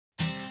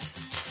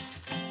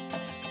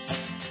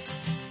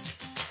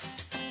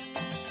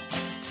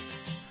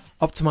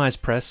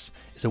OptimizePress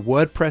is a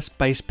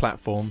WordPress-based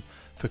platform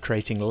for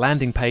creating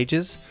landing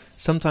pages,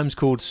 sometimes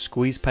called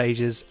squeeze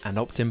pages and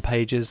opt-in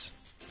pages,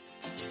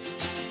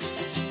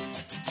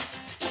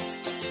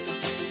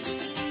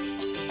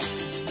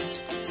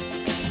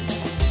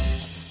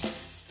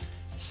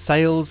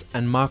 sales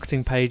and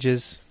marketing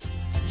pages,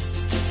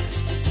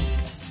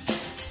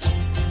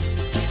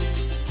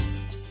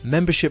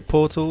 membership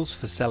portals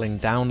for selling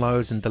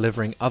downloads and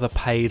delivering other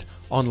paid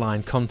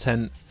online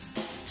content,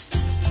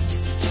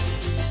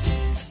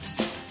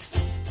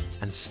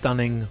 and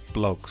stunning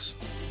blogs.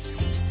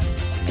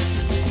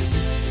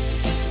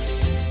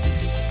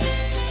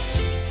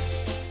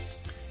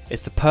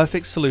 It's the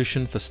perfect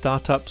solution for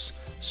startups,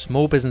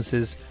 small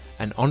businesses,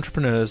 and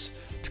entrepreneurs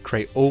to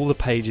create all the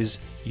pages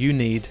you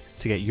need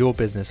to get your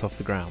business off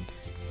the ground.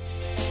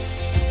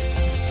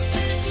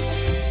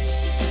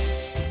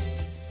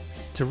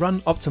 To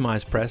run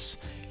OptimizePress,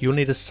 you'll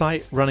need a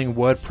site running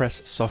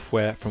WordPress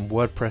software from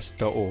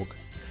WordPress.org.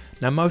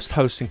 Now, most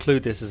hosts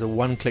include this as a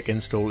one-click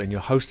install in your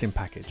hosting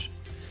package.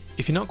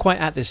 If you're not quite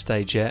at this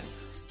stage yet,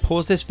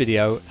 pause this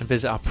video and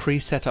visit our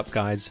pre-setup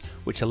guides,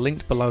 which are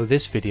linked below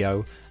this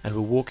video and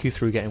will walk you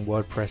through getting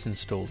WordPress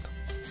installed.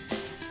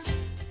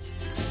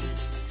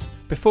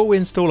 Before we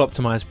install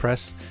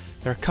OptimizePress,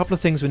 there are a couple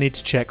of things we need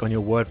to check on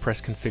your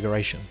WordPress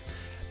configuration.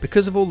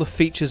 Because of all the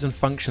features and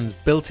functions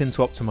built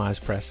into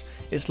OptimizePress,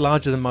 it's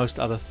larger than most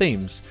other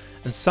themes,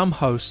 and some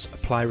hosts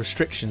apply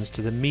restrictions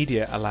to the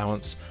media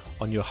allowance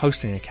on your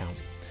hosting account.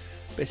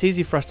 But it's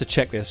easy for us to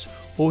check this.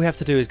 All we have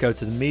to do is go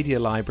to the media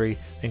library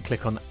and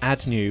click on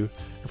Add New,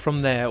 and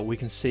from there we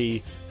can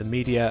see the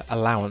media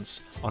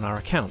allowance on our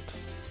account.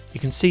 You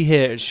can see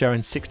here it's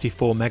showing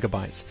 64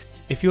 megabytes.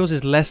 If yours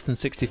is less than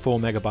 64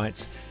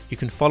 megabytes, you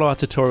can follow our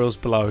tutorials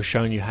below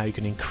showing you how you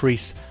can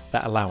increase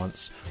that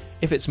allowance.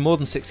 If it's more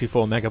than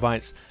 64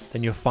 megabytes,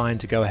 then you're fine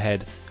to go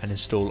ahead and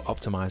install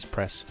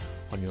OptimizePress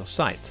on your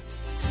site.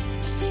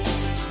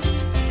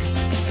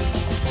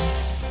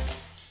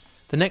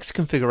 The next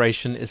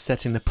configuration is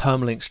setting the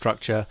permalink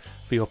structure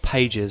for your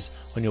pages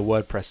on your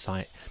WordPress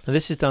site. Now,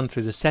 this is done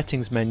through the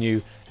settings menu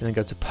and then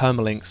go to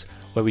permalinks,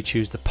 where we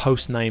choose the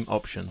post name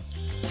option.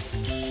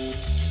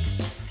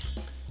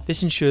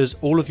 This ensures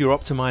all of your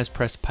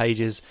OptimizePress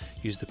pages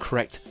use the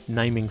correct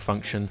naming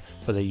function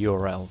for their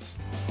URLs.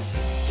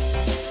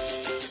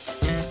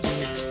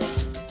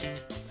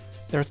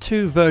 There are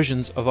two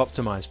versions of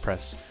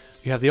OptimizePress.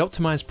 You have the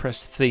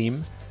OptimizePress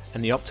theme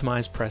and the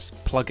OptimizePress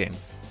plugin.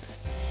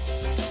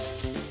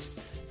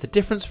 The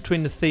difference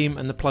between the theme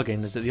and the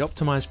plugin is that the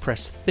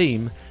OptimizePress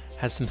theme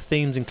has some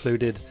themes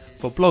included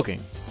for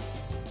blogging.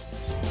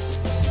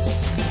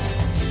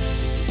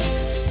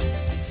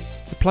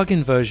 The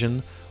plugin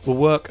version will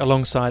work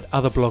alongside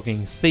other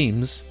blogging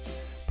themes,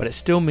 but it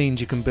still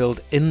means you can build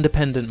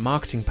independent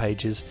marketing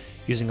pages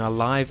using our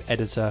live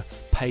editor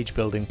page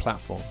building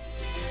platform.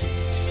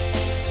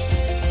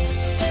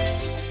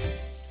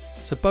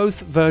 So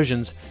both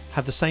versions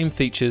have the same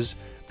features,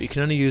 but you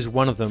can only use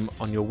one of them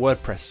on your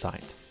WordPress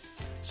site.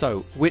 So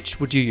which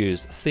would you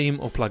use, theme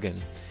or plugin?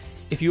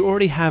 If you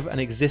already have an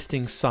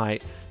existing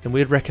site, then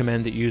we'd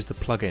recommend that you use the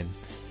plugin.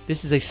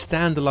 This is a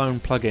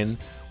standalone plugin,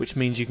 which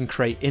means you can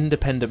create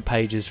independent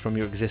pages from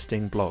your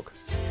existing blog.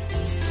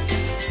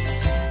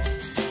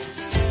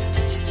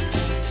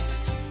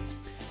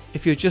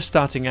 If you're just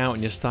starting out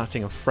and you're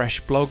starting a fresh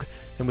blog,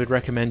 then we'd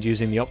recommend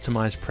using the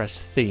OptimizePress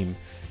theme.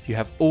 You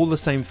have all the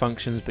same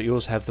functions, but you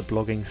also have the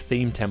blogging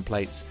theme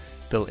templates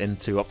built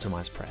into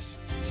OptimizePress.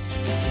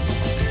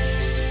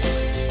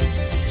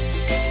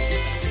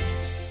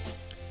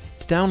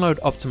 To download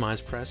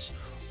OptimizePress,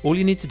 all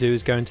you need to do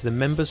is go into the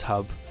Members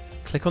Hub,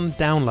 click on the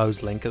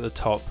Downloads link at the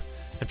top,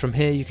 and from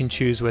here you can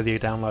choose whether you're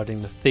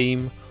downloading the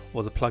theme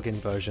or the plugin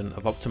version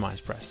of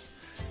OptimizePress.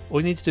 All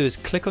you need to do is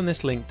click on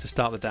this link to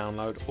start the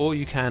download, or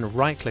you can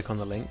right click on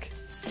the link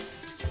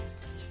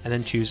and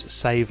then choose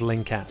Save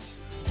Link As.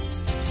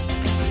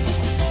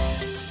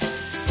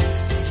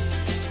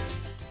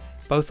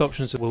 Both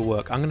options will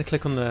work. I'm going to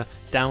click on the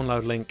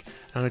download link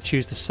and I'm going to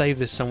choose to save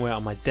this somewhere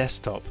on my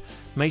desktop.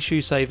 Make sure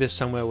you save this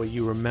somewhere where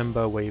you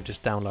remember where you've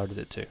just downloaded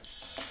it to.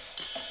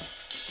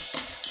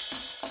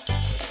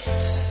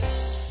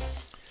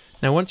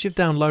 Now, once you've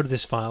downloaded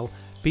this file,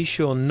 be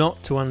sure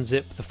not to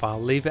unzip the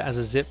file. Leave it as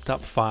a zipped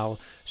up file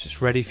so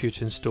it's ready for you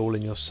to install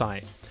in your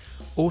site.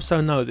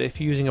 Also note that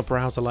if you're using a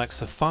browser like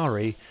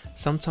Safari,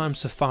 sometimes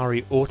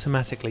Safari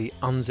automatically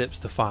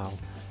unzips the file.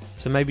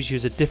 So maybe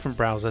choose a different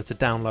browser to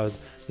download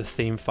the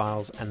theme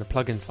files and the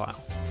plugin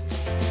file.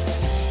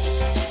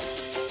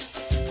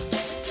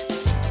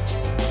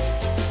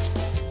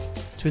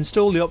 To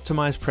install the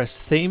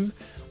OptimizePress theme,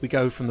 we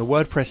go from the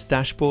WordPress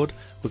dashboard,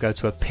 we'll go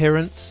to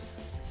Appearance,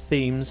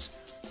 Themes.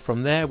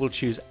 From there we'll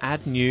choose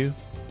Add New,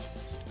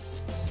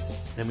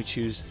 then we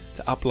choose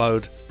to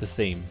upload the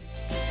theme.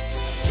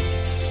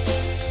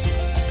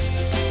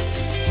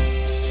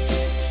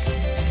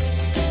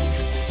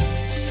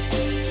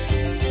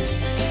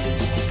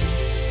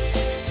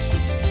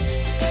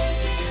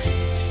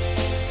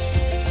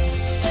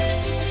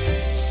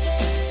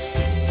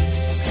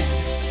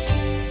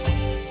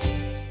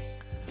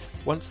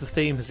 Once the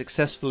theme has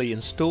successfully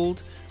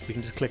installed, we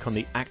can just click on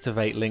the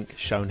Activate link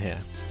shown here.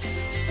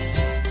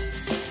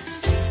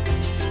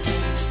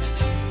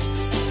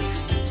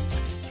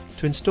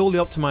 To install the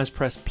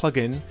OptimizePress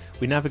plugin,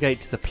 we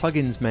navigate to the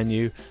Plugins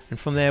menu, and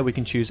from there we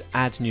can choose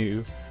Add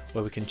New,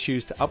 where we can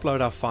choose to upload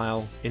our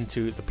file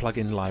into the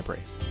plugin library.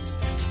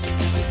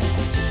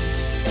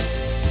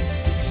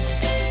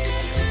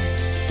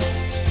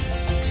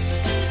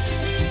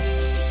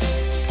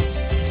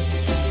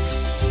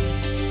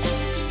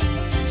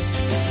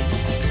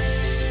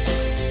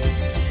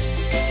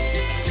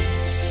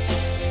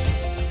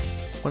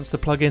 Once the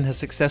plugin has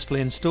successfully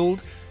installed,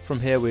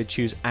 from here we'd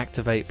choose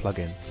Activate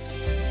Plugin.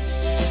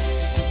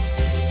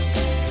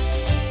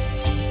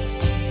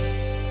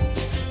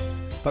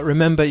 But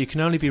remember, you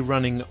can only be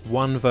running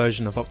one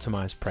version of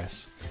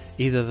OptimizePress,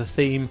 either the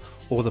theme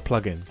or the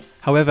plugin.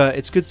 However,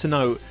 it's good to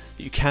know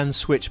that you can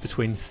switch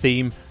between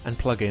theme and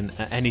plugin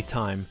at any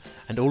time,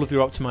 and all of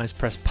your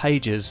OptimizePress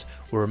pages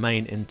will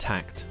remain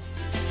intact.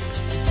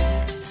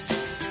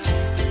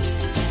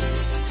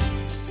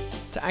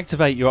 To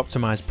activate your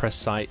OptimizePress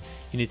site,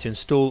 you need to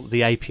install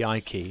the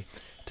API key.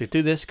 To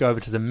do this, go over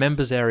to the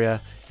Members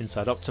area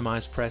inside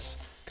OptimizePress,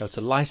 go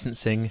to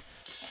Licensing,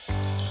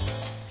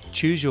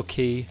 choose your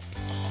key,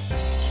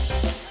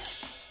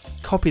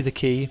 copy the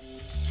key,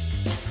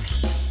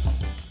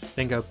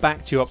 then go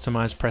back to your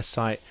OptimizePress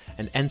site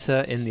and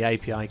enter in the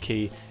API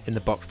key in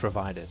the box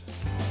provided.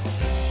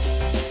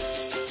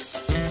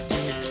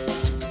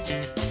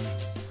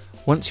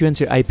 Once you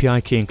enter your API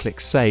key and click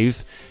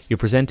Save, you're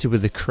presented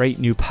with the Create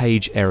New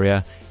Page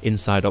area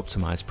inside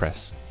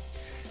OptimizePress.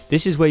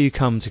 This is where you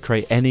come to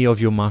create any of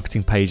your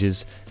marketing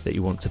pages that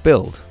you want to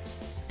build.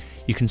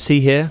 You can see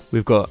here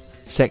we've got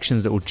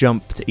sections that will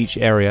jump to each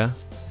area,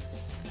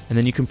 and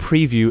then you can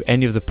preview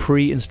any of the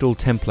pre-installed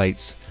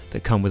templates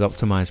that come with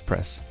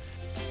OptimizePress.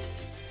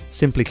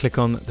 Simply click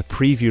on the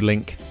preview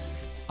link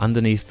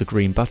underneath the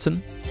green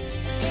button,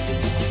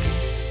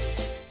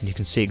 and you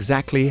can see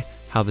exactly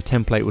how the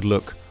template would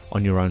look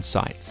on your own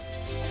site.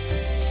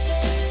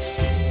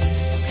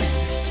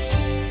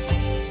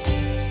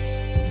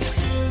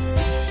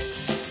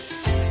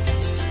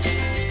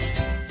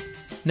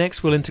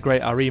 Next, we'll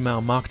integrate our email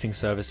marketing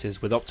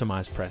services with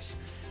OptimizePress.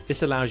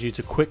 This allows you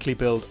to quickly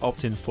build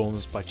opt-in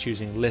forms by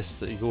choosing lists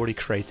that you've already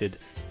created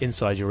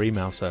inside your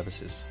email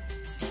services.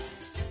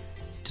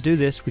 To do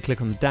this, we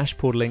click on the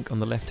dashboard link on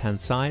the left-hand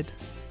side,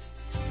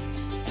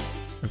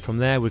 and from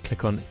there we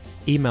click on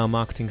Email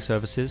Marketing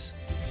Services.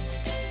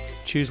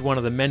 Choose one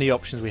of the many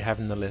options we have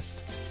in the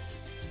list,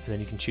 and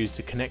then you can choose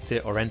to connect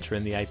it or enter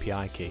in the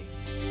API key.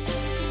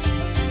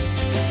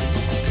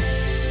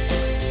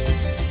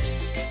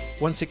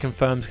 Once it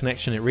confirms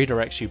connection, it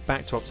redirects you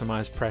back to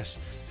OptimizePress.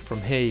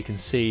 From here you can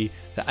see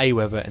that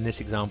Aweber in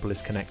this example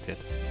is connected.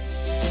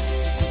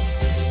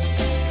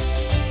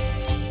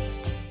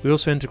 We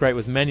also integrate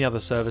with many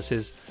other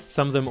services.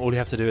 Some of them all you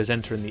have to do is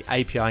enter in the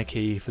API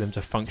key for them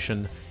to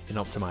function in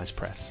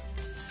OptimizePress.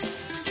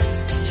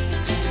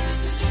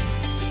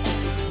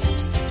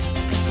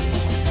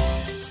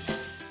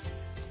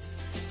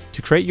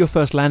 To create your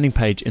first landing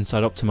page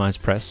inside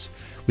OptimizePress,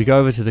 we go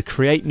over to the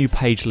Create New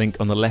Page link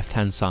on the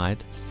left-hand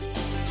side.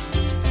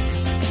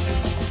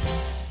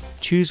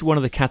 Choose one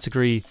of the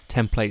category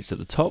templates at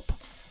the top.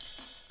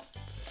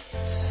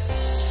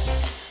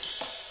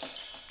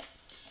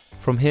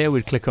 From here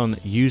we'd click on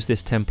Use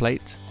this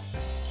template.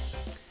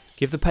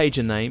 Give the page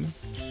a name.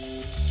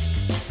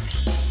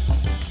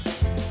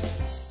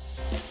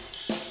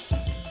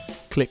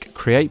 Click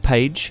Create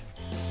Page.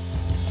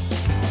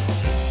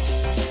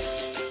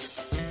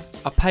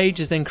 Our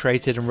page is then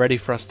created and ready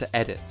for us to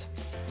edit.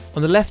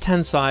 On the left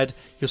hand side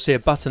you'll see a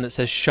button that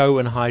says Show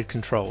and Hide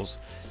Controls.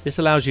 This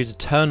allows you to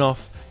turn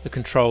off the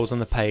controls on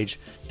the page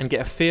and get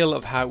a feel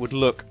of how it would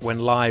look when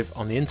live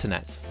on the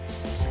internet.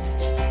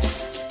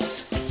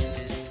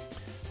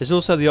 There's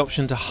also the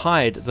option to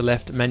hide the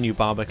left menu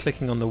bar by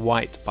clicking on the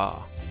white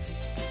bar.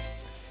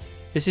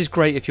 This is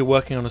great if you're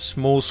working on a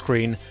small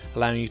screen,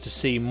 allowing you to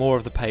see more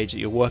of the page that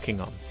you're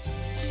working on.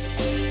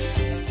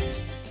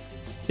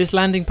 This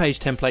landing page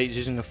template is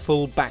using a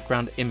full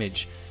background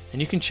image,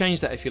 and you can change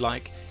that if you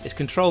like. It's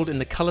controlled in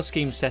the color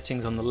scheme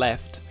settings on the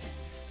left.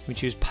 We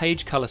choose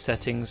Page Color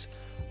Settings,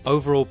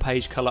 Overall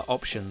Page Color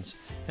Options,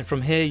 and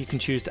from here you can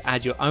choose to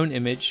add your own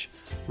image,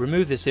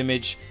 remove this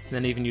image, and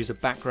then even use a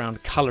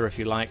background color if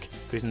you like,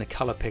 using the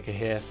color picker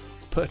here,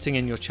 putting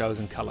in your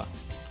chosen color.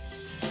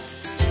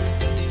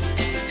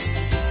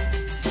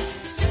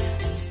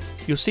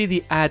 You'll see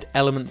the Add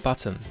Element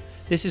button.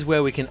 This is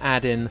where we can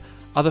add in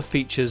other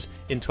features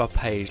into our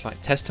page,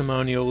 like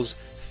testimonials,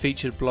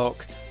 featured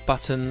block,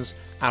 buttons,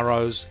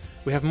 arrows.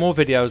 We have more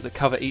videos that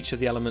cover each of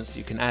the elements that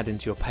you can add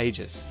into your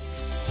pages.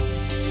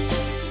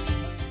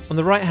 On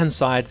the right hand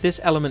side,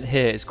 this element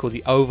here is called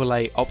the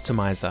Overlay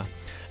Optimizer,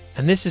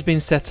 and this has been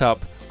set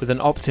up with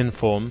an opt-in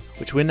form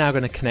which we're now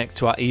going to connect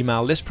to our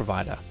email list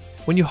provider.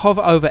 When you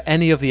hover over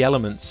any of the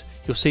elements,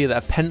 you'll see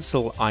that a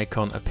pencil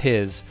icon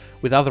appears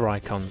with other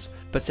icons,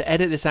 but to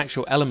edit this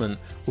actual element,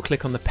 we'll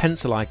click on the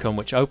pencil icon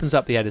which opens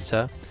up the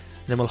editor,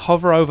 and then we'll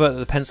hover over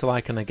the pencil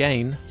icon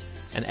again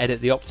and edit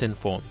the opt-in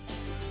form.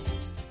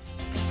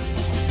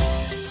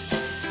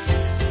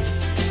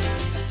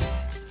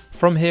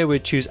 From here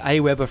we'd choose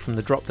Aweber from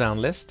the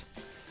drop-down list.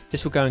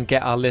 This will go and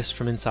get our list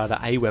from inside our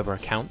Aweber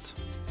account.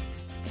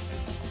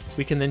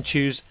 We can then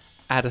choose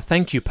Add a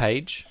Thank You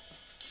page.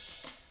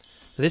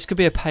 This could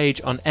be a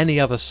page on any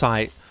other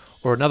site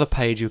or another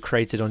page you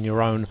created on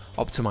your own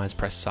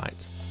OptimizePress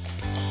site.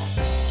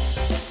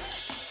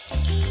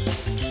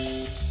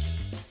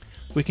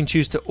 We can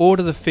choose to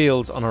order the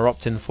fields on our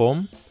opt-in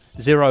form,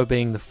 0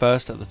 being the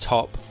first at the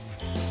top.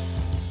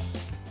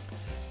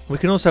 We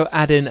can also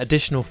add in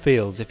additional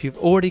fields. If you've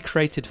already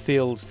created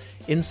fields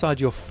inside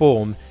your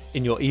form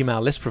in your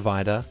email list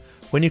provider,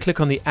 when you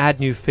click on the Add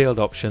New Field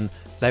option,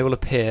 they will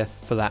appear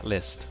for that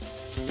list.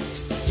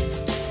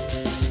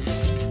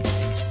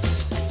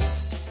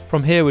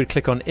 From here we'd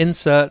click on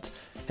Insert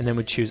and then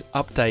we'd choose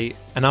Update,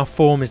 and our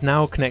form is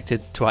now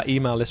connected to our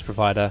email list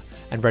provider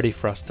and ready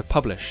for us to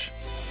publish.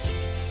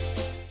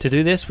 To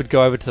do this, we'd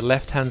go over to the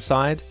left hand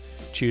side,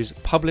 choose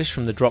Publish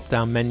from the drop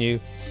down menu,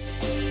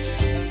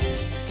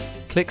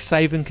 click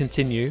Save and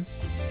Continue,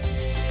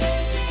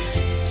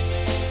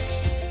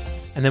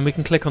 and then we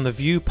can click on the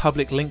View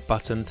Public Link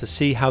button to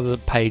see how the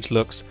page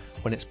looks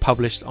when it's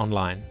published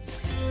online.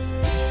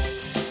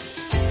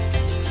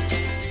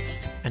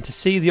 And to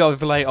see the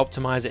Overlay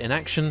Optimizer in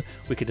action,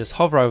 we could just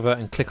hover over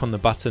and click on the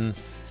button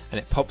and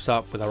it pops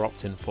up with our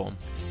opt-in form.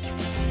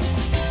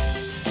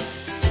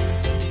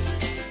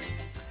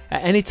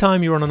 At any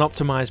time you're on an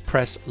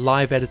OptimizePress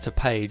live editor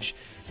page,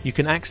 you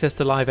can access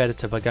the live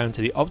editor by going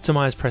to the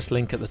OptimizePress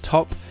link at the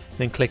top,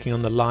 then clicking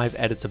on the live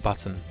editor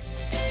button.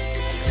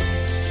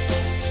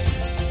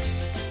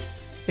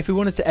 If we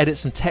wanted to edit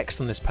some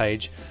text on this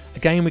page,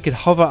 again we could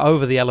hover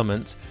over the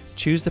element,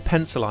 choose the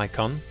pencil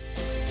icon,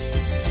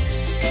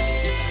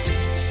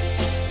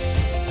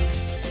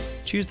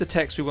 choose the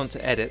text we want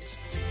to edit,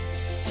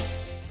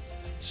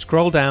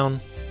 scroll down,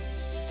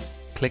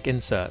 click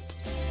Insert.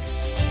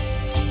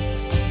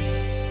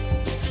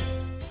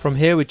 From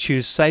here we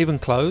choose Save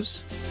and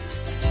Close,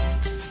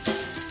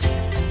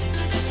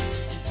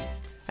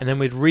 and then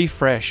we'd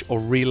refresh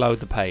or reload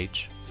the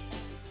page.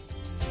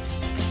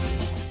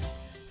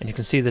 And you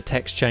can see the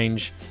text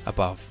change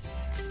above.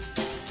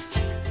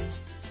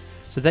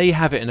 So there you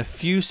have it. In a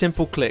few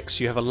simple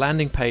clicks you have a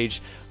landing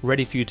page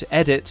ready for you to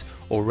edit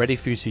or ready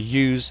for you to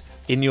use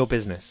in your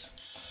business.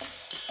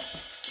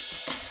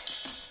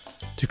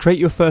 To create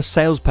your first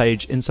sales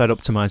page inside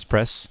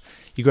OptimizePress,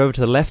 you go over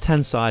to the left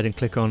hand side and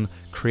click on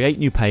Create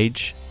New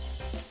Page.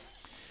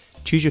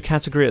 Choose your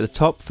category at the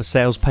top for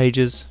sales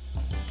pages.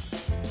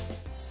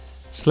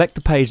 Select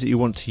the page that you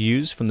want to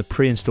use from the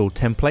pre-installed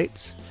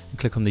templates and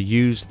click on the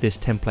Use This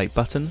Template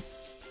button.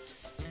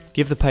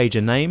 Give the page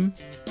a name.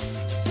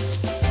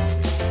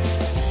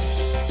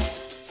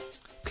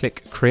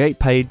 Click Create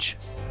Page.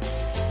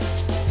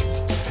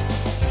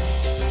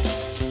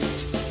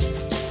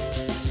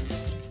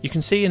 You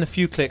can see in a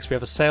few clicks we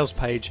have a sales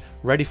page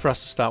ready for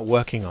us to start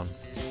working on.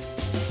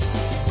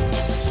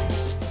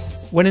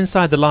 When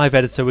inside the live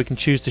editor, we can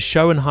choose to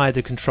show and hide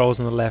the controls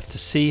on the left to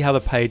see how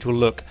the page will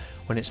look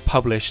when it's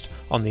published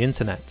on the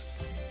internet.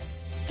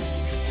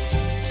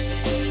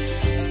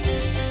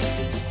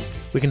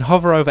 We can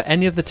hover over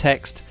any of the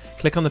text,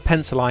 click on the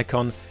pencil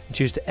icon and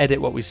choose to edit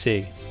what we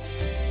see.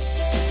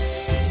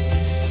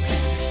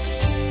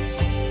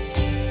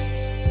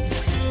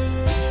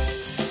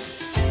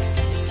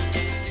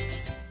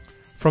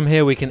 From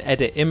here we can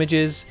edit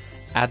images,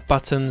 add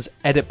buttons,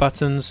 edit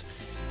buttons,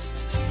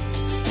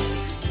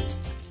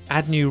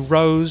 add new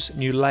rows,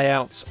 new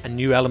layouts and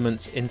new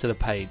elements into the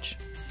page.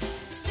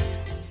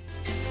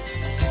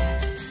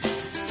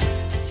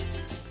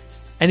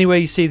 Anywhere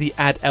you see the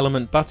Add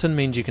Element button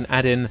means you can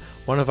add in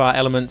one of our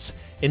elements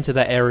into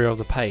that area of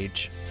the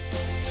page.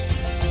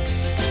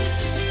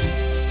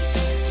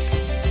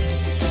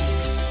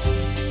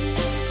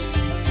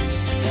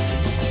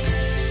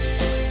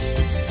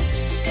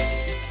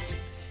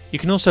 You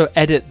can also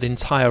edit the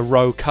entire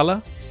row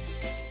color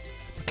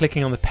by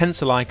clicking on the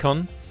pencil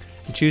icon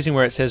and choosing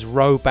where it says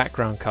row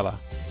background color.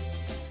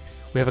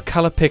 We have a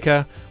color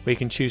picker where you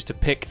can choose to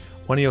pick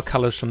one of your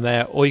colors from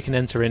there, or you can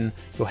enter in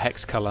your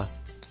hex color.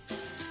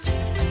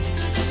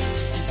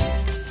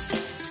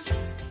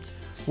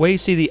 Where you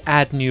see the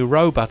Add New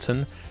Row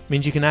button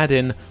means you can add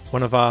in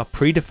one of our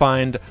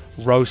predefined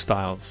row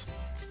styles.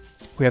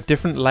 We have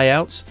different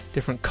layouts,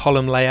 different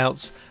column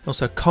layouts, and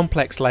also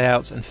complex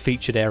layouts and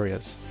featured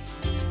areas.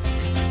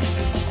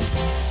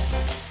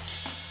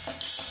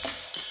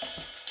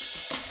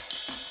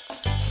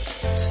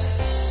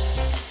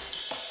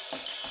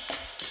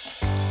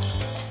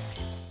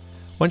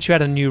 Once you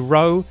add a new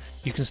row,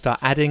 you can start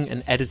adding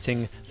and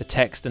editing the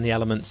text and the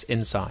elements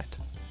inside.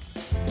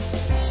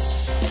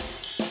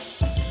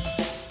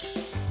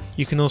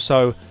 You can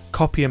also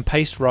copy and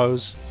paste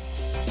rows,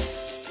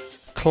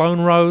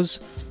 clone rows,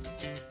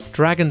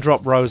 drag and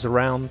drop rows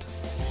around,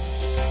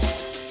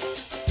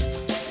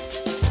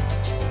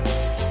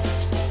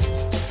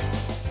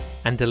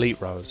 and delete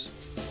rows.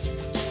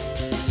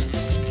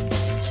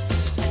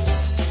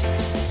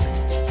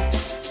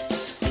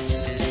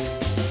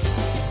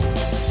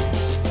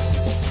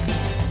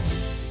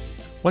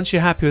 Once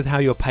you're happy with how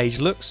your page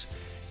looks,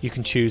 you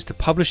can choose to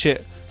publish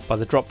it by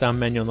the drop-down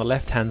menu on the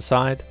left-hand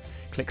side.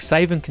 Click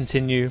Save and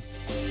Continue.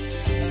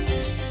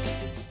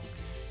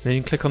 Then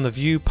you can click on the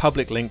View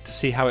Public link to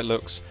see how it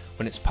looks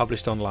when it's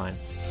published online.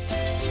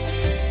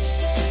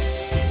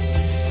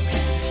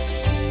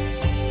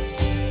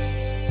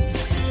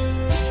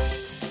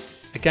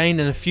 Again,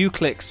 in a few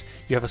clicks,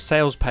 you have a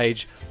sales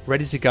page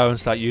ready to go and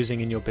start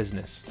using in your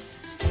business.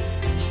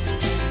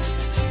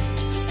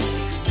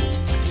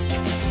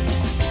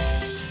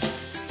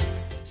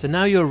 So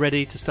now you're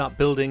ready to start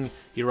building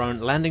your own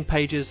landing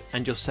pages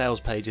and your sales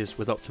pages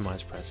with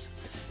OptimizePress.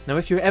 Now,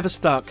 if you're ever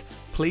stuck,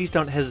 please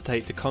don't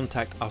hesitate to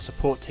contact our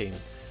support team,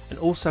 and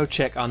also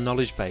check our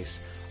knowledge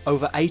base.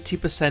 Over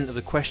 80% of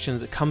the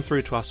questions that come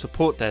through to our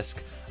support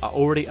desk are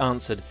already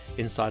answered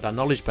inside our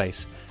knowledge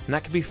base, and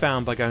that can be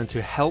found by going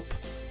to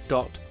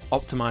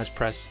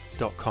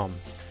help.optimizepress.com.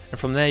 And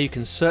from there you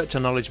can search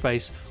our knowledge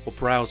base or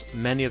browse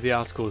many of the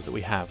articles that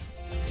we have.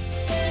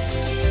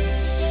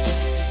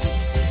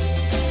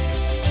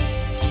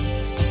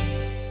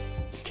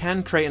 You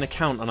can create an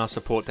account on our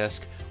support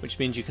desk, which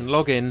means you can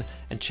log in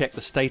and check the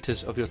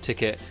status of your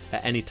ticket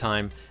at any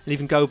time, and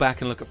even go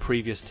back and look at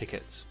previous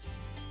tickets.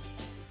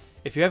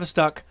 If you're ever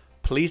stuck,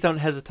 please don't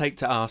hesitate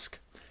to ask,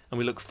 and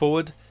we look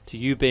forward to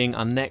you being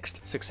our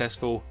next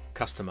successful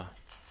customer.